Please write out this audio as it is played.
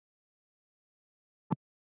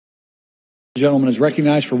The gentleman is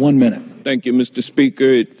recognized for 1 minute. Thank you, Mr. Speaker.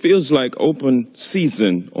 It feels like open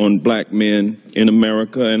season on black men in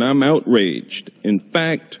America, and I'm outraged. In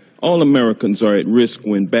fact, all Americans are at risk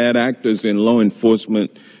when bad actors in law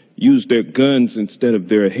enforcement use their guns instead of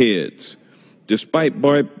their heads. Despite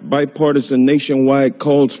bipartisan nationwide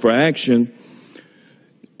calls for action,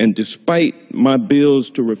 and despite my bills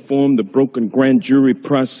to reform the broken grand jury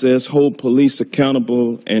process, hold police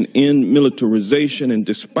accountable, and end militarization, and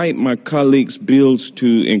despite my colleagues' bills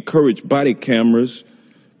to encourage body cameras,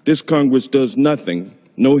 this Congress does nothing.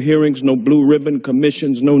 No hearings, no blue ribbon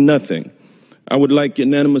commissions, no nothing. I would like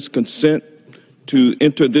unanimous consent to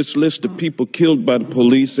enter this list of people killed by the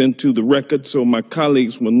police into the record so my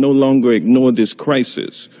colleagues will no longer ignore this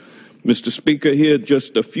crisis. Mr. Speaker, here are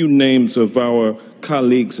just a few names of our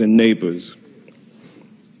colleagues and neighbors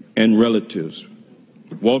and relatives.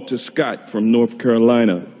 Walter Scott from North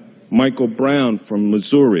Carolina, Michael Brown from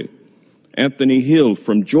Missouri, Anthony Hill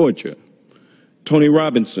from Georgia, Tony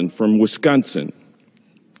Robinson from Wisconsin,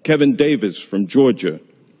 Kevin Davis from Georgia,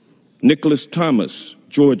 Nicholas Thomas,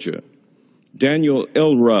 Georgia, Daniel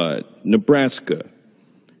Elrod, Nebraska,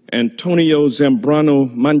 Antonio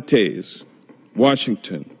Zambrano Montes,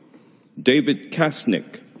 Washington, David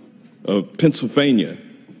Kasnick of Pennsylvania,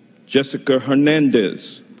 Jessica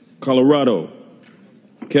Hernandez, Colorado,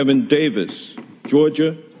 Kevin Davis,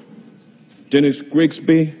 Georgia, Dennis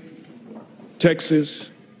Grigsby, Texas,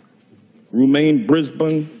 Rumain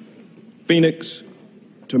Brisbane, Phoenix,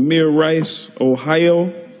 Tamir Rice,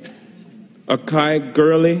 Ohio, Akai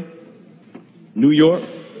Gurley, New York,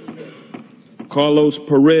 Carlos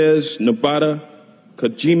Perez, Nevada,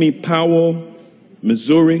 Kajimi Powell,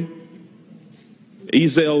 Missouri,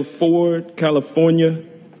 Ezel Ford, California,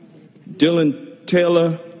 Dylan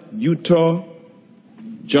Taylor, Utah,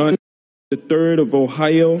 John III of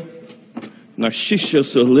Ohio, Nashisha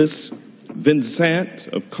Solis Vincent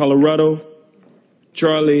of Colorado,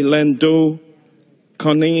 Charlie Lando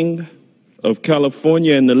Conning of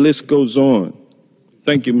California, and the list goes on.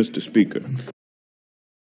 Thank you, Mr. Speaker.